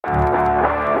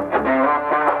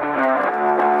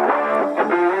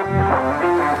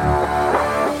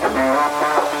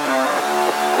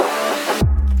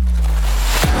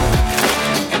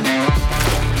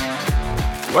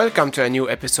Welcome to a new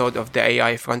episode of the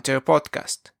AI Frontier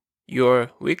podcast, your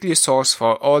weekly source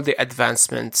for all the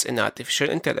advancements in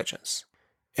artificial intelligence.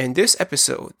 In this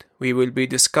episode, we will be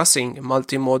discussing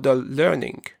multimodal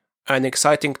learning, an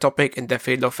exciting topic in the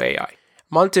field of AI.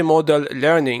 Multimodal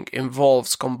learning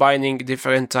involves combining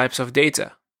different types of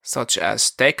data, such as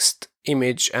text,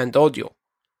 image, and audio,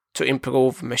 to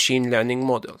improve machine learning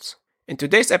models. In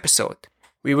today's episode,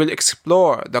 we will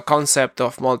explore the concept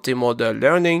of multimodal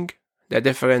learning, the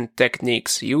different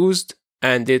techniques used,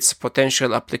 and its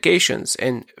potential applications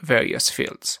in various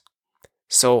fields.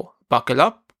 So, buckle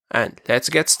up and let's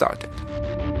get started.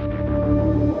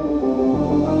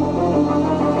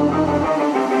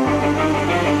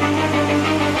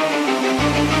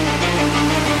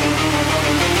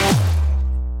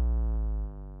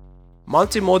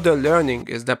 Multimodal learning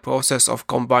is the process of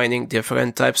combining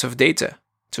different types of data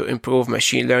to improve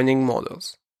machine learning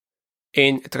models.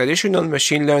 In traditional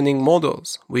machine learning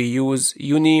models, we use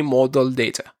unimodal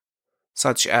data,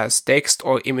 such as text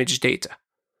or image data,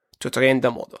 to train the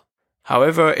model.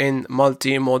 However, in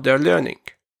multimodal learning,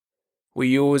 we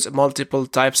use multiple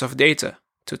types of data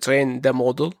to train the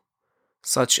model,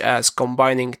 such as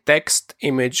combining text,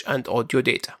 image, and audio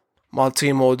data.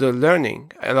 Multimodal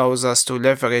learning allows us to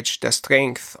leverage the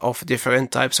strength of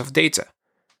different types of data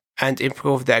and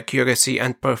improve the accuracy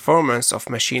and performance of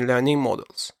machine learning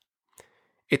models.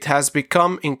 It has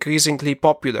become increasingly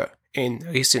popular in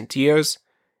recent years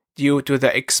due to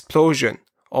the explosion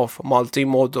of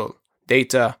multimodal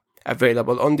data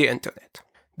available on the internet.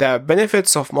 The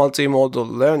benefits of multimodal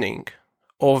learning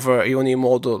over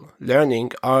unimodal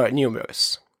learning are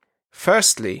numerous.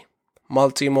 Firstly,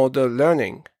 multimodal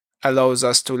learning allows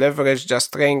us to leverage the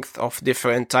strength of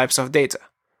different types of data.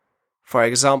 For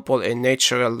example, in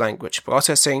natural language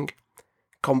processing,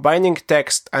 combining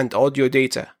text and audio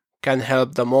data can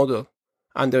help the model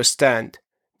understand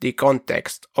the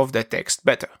context of the text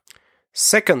better.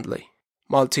 Secondly,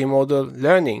 multimodal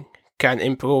learning can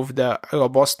improve the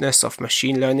robustness of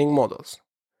machine learning models.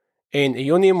 In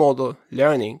unimodal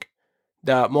learning,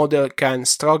 the model can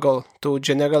struggle to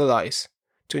generalize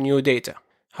to new data.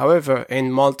 However,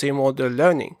 in multimodal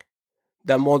learning,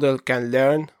 the model can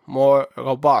learn more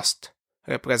robust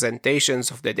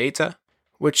representations of the data,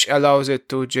 which allows it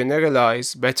to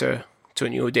generalize better to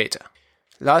new data.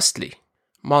 Lastly,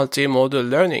 multimodal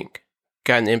learning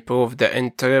can improve the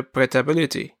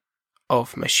interpretability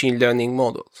of machine learning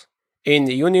models. In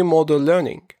unimodal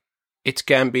learning, it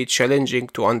can be challenging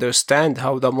to understand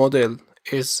how the model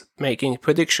is making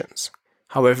predictions.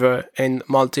 However, in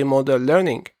multimodal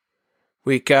learning,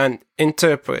 we can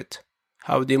interpret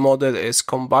how the model is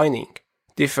combining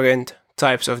different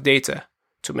types of data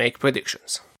to make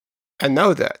predictions. And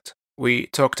now that we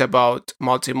talked about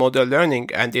multimodal learning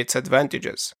and its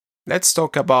advantages, let's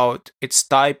talk about its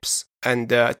types and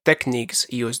the techniques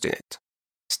used in it.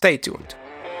 Stay tuned.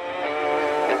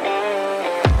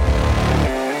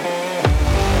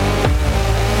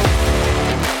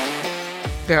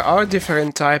 There are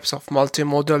different types of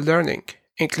multimodal learning,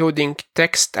 including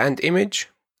text and image,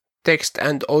 text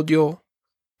and audio,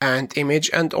 and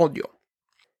image and audio.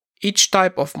 Each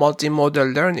type of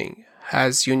multimodal learning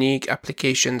has unique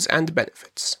applications and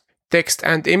benefits. Text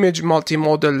and image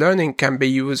multimodal learning can be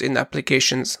used in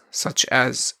applications such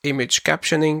as image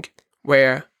captioning,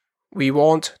 where we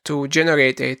want to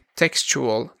generate a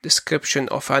textual description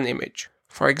of an image.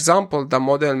 For example, the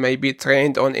model may be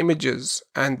trained on images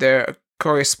and their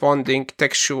corresponding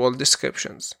textual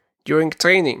descriptions. During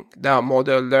training, the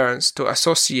model learns to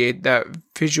associate the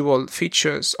visual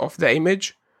features of the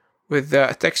image with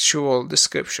the textual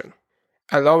description,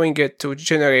 allowing it to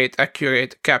generate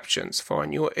accurate captions for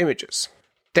new images.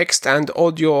 Text and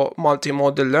audio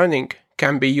multimodal learning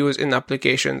can be used in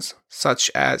applications such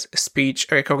as speech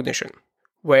recognition,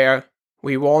 where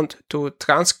we want to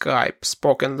transcribe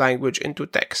spoken language into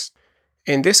text.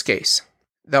 In this case,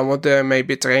 the model may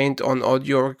be trained on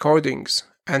audio recordings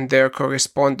and their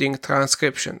corresponding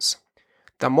transcriptions.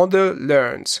 The model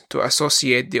learns to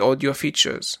associate the audio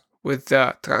features with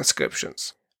the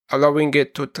transcriptions, allowing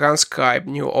it to transcribe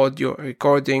new audio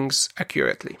recordings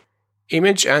accurately.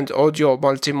 Image and audio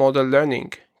multimodal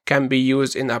learning can be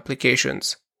used in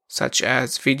applications such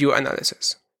as video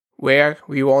analysis, where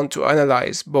we want to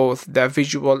analyze both the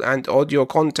visual and audio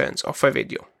contents of a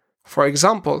video. For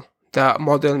example, the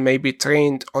model may be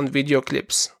trained on video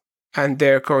clips and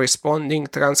their corresponding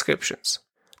transcriptions.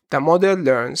 The model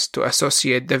learns to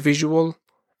associate the visual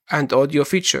and audio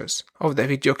features of the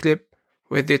video clip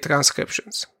with the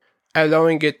transcriptions,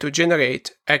 allowing it to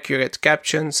generate accurate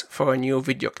captions for new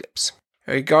video clips.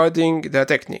 Regarding the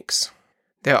techniques,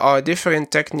 there are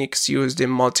different techniques used in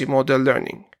multimodal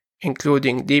learning,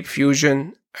 including deep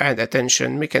fusion and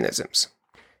attention mechanisms.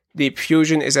 Deep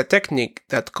fusion is a technique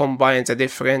that combines the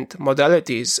different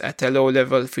modalities at a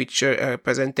low-level feature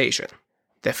representation.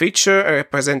 The feature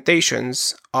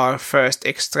representations are first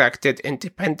extracted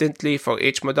independently for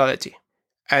each modality,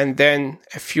 and then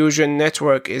a fusion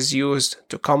network is used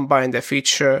to combine the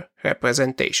feature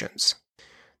representations.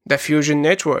 The fusion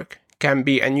network can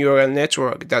be a neural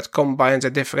network that combines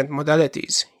the different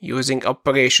modalities using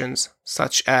operations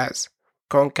such as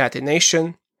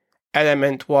concatenation,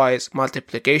 element-wise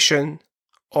multiplication,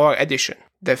 or addition.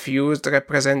 The fused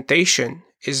representation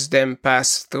is then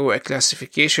passed through a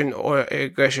classification or a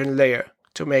regression layer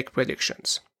to make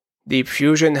predictions. Deep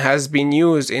fusion has been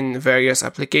used in various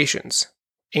applications,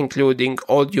 including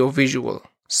audio-visual,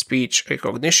 speech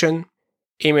recognition,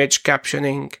 image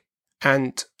captioning,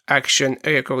 and action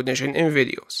recognition in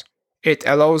videos. It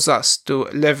allows us to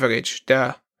leverage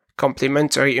the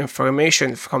complementary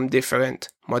information from different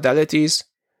modalities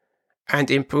and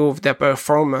improve the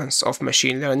performance of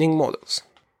machine learning models.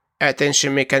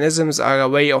 Attention mechanisms are a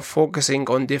way of focusing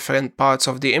on different parts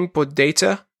of the input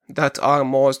data that are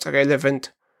most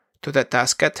relevant to the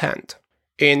task at hand.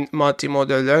 In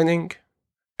multimodal learning,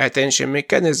 attention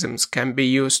mechanisms can be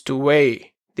used to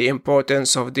weigh the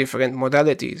importance of different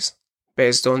modalities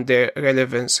based on their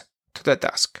relevance to the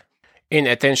task. In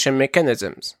attention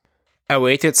mechanisms, a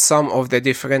weighted sum of the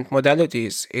different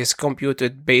modalities is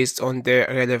computed based on their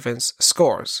relevance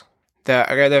scores. The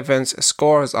relevance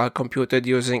scores are computed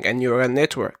using a neural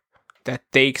network that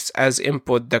takes as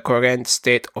input the current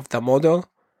state of the model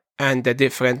and the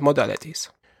different modalities.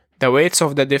 The weights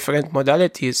of the different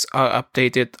modalities are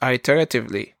updated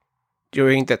iteratively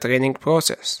during the training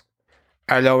process,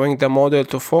 allowing the model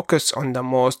to focus on the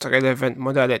most relevant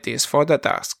modalities for the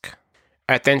task.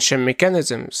 Attention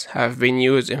mechanisms have been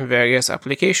used in various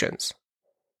applications,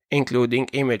 including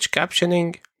image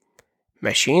captioning,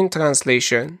 machine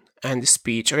translation, and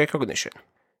speech recognition.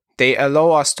 They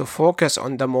allow us to focus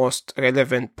on the most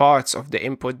relevant parts of the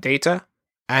input data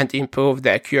and improve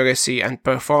the accuracy and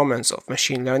performance of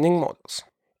machine learning models.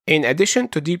 In addition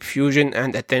to deep fusion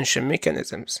and attention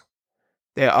mechanisms,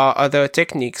 there are other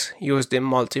techniques used in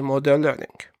multimodal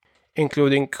learning,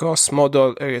 including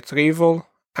cross-modal retrieval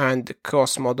and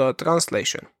cross-modal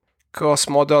translation.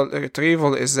 Cross-modal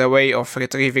retrieval is a way of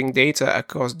retrieving data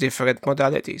across different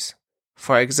modalities.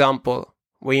 For example,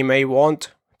 we may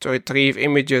want to retrieve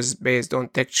images based on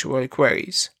textual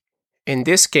queries. In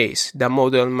this case, the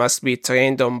model must be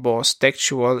trained on both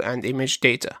textual and image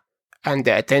data, and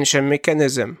the attention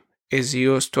mechanism is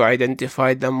used to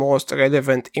identify the most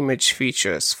relevant image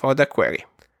features for the query.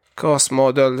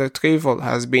 Cross-modal retrieval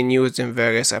has been used in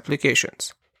various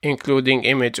applications, including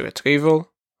image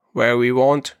retrieval, where we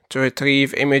want to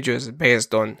retrieve images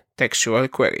based on textual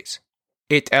queries.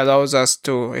 It allows us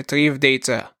to retrieve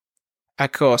data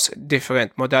across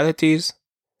different modalities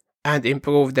and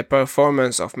improve the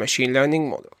performance of machine learning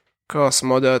models.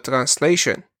 Cross-modal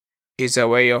translation is a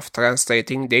way of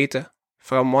translating data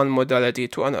from one modality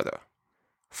to another.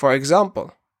 For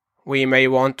example, we may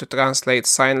want to translate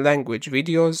sign language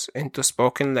videos into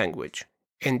spoken language.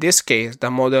 In this case,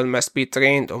 the model must be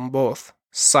trained on both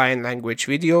sign language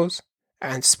videos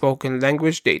and spoken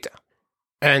language data,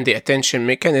 and the attention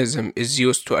mechanism is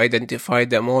used to identify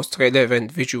the most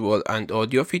relevant visual and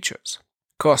audio features.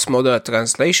 Cross-modal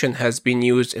translation has been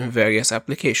used in various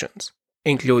applications,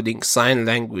 including sign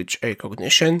language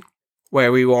recognition,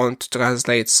 where we want to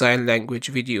translate sign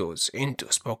language videos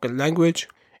into spoken language.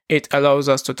 It allows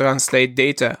us to translate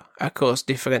data across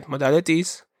different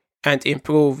modalities and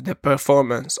improve the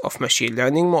performance of machine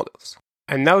learning models.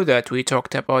 And now that we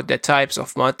talked about the types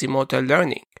of multimodal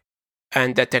learning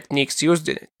and the techniques used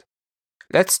in it,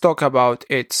 let's talk about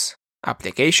its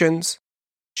applications,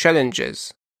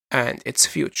 challenges, and its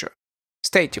future.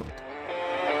 Stay tuned.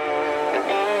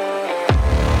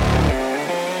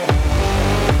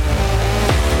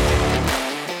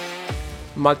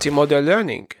 Multimodal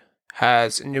learning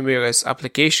has numerous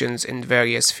applications in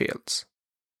various fields.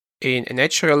 In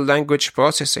natural language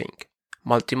processing,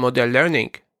 multimodal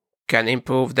learning can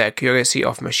improve the accuracy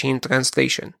of machine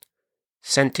translation,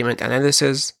 sentiment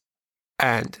analysis,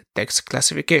 and text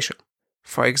classification.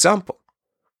 For example,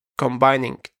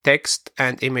 combining text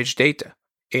and image data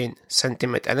in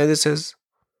sentiment analysis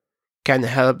can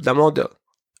help the model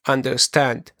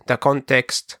understand the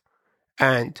context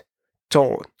and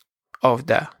tone of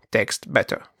the text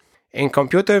better. In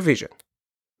computer vision,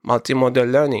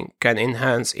 multimodal learning can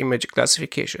enhance image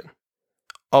classification,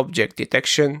 object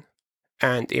detection,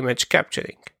 and image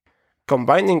capturing.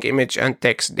 Combining image and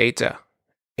text data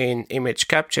in image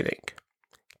capturing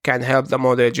can help the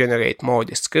model generate more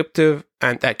descriptive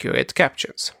and accurate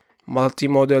captions.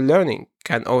 Multimodal learning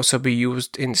can also be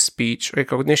used in speech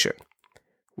recognition,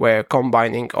 where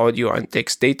combining audio and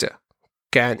text data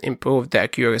can improve the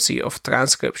accuracy of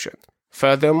transcription.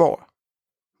 Furthermore,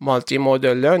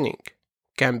 multimodal learning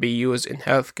can be used in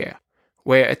healthcare,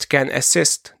 where it can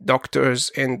assist doctors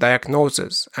in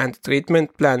diagnosis and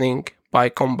treatment planning by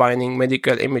combining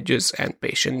medical images and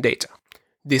patient data.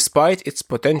 Despite its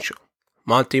potential,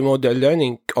 multimodal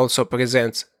learning also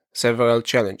presents several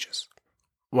challenges.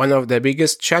 One of the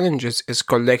biggest challenges is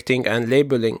collecting and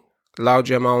labeling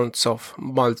large amounts of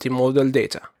multimodal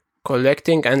data.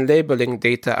 Collecting and labeling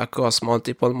data across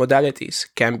multiple modalities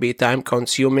can be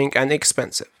time-consuming and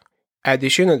expensive.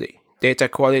 Additionally, data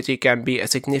quality can be a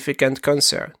significant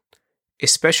concern,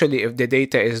 especially if the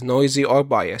data is noisy or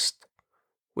biased,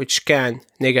 which can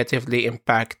negatively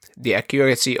impact the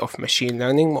accuracy of machine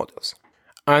learning models.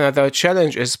 Another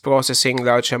challenge is processing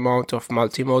large amounts of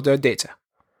multimodal data.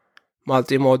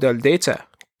 Multimodal data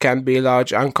can be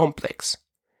large and complex,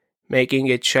 making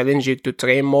it challenging to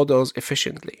train models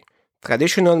efficiently.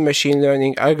 Traditional machine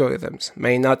learning algorithms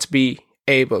may not be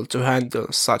able to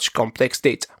handle such complex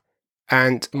data,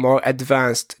 and more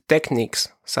advanced techniques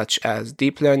such as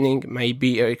deep learning may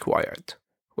be required,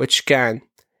 which can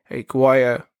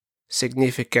require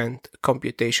significant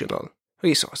computational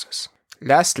resources.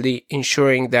 Lastly,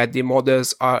 ensuring that the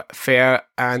models are fair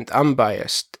and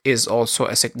unbiased is also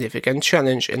a significant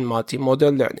challenge in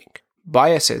multimodal learning.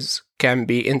 Biases can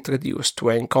be introduced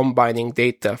when combining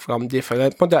data from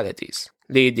different modalities,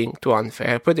 leading to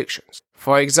unfair predictions.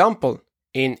 For example,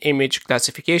 in image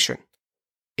classification,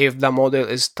 if the model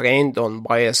is trained on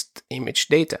biased image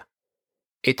data,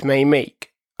 it may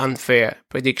make unfair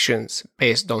predictions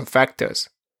based on factors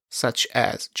such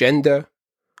as gender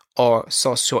or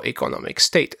socioeconomic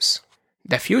status.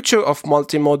 The future of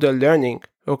multimodal learning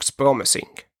looks promising,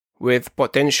 with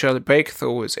potential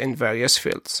breakthroughs in various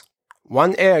fields.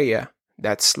 One area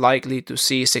that's likely to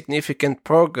see significant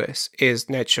progress is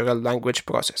natural language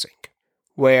processing,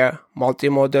 where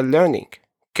multimodal learning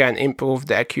can improve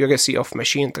the accuracy of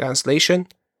machine translation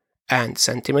and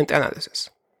sentiment analysis.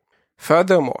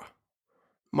 Furthermore,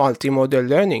 multimodal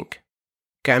learning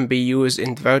can be used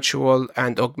in virtual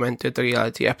and augmented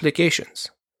reality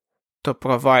applications to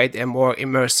provide a more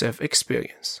immersive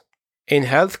experience. In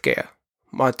healthcare,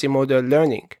 multimodal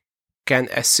learning can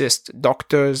assist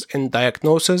doctors in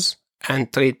diagnosis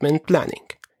and treatment planning,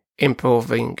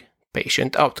 improving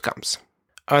patient outcomes.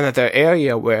 Another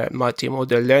area where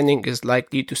multimodal learning is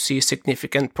likely to see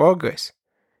significant progress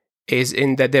is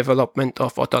in the development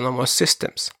of autonomous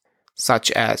systems, such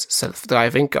as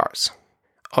self-driving cars.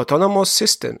 Autonomous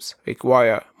systems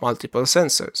require multiple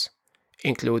sensors,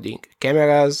 including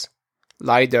cameras,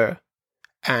 LiDAR,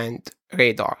 and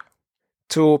radar,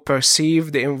 to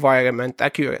perceive the environment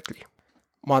accurately.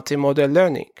 Multimodal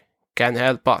learning can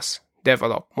help us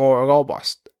develop more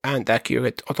robust and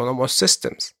accurate autonomous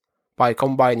systems by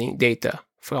combining data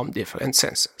from different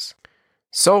sensors.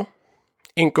 So,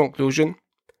 in conclusion,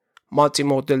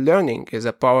 multimodal learning is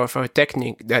a powerful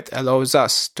technique that allows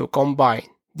us to combine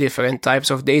different types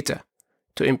of data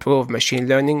to improve machine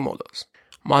learning models.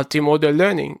 Multimodal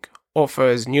learning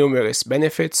offers numerous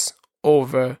benefits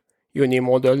over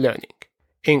unimodal learning,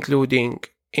 including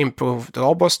improved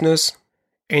robustness,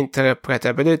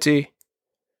 interpretability,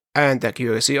 and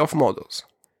accuracy of models.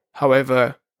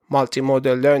 However,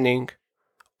 multimodal learning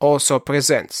also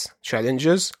presents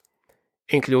challenges,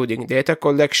 including data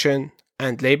collection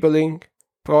and labeling,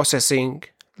 processing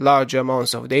large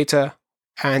amounts of data,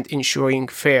 and ensuring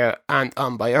fair and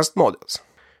unbiased models.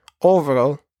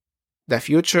 Overall, the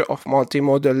future of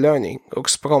multimodal learning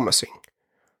looks promising,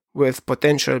 with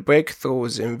potential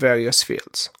breakthroughs in various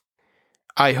fields.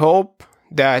 I hope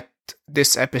that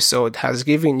this episode has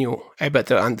given you a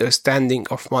better understanding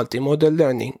of multimodal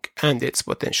learning and its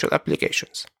potential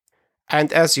applications.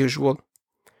 And as usual,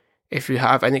 if you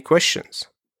have any questions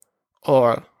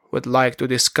or would like to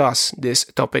discuss this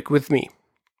topic with me,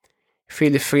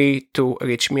 feel free to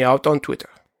reach me out on Twitter.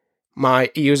 My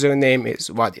username is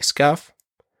Wadiskaf,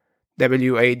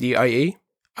 WADIE_SKAF.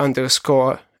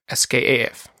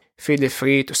 Feel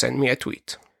free to send me a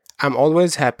tweet. I'm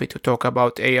always happy to talk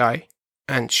about AI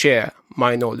and share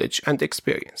my knowledge and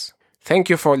experience. Thank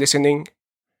you for listening,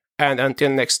 and until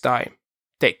next time,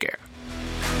 take care.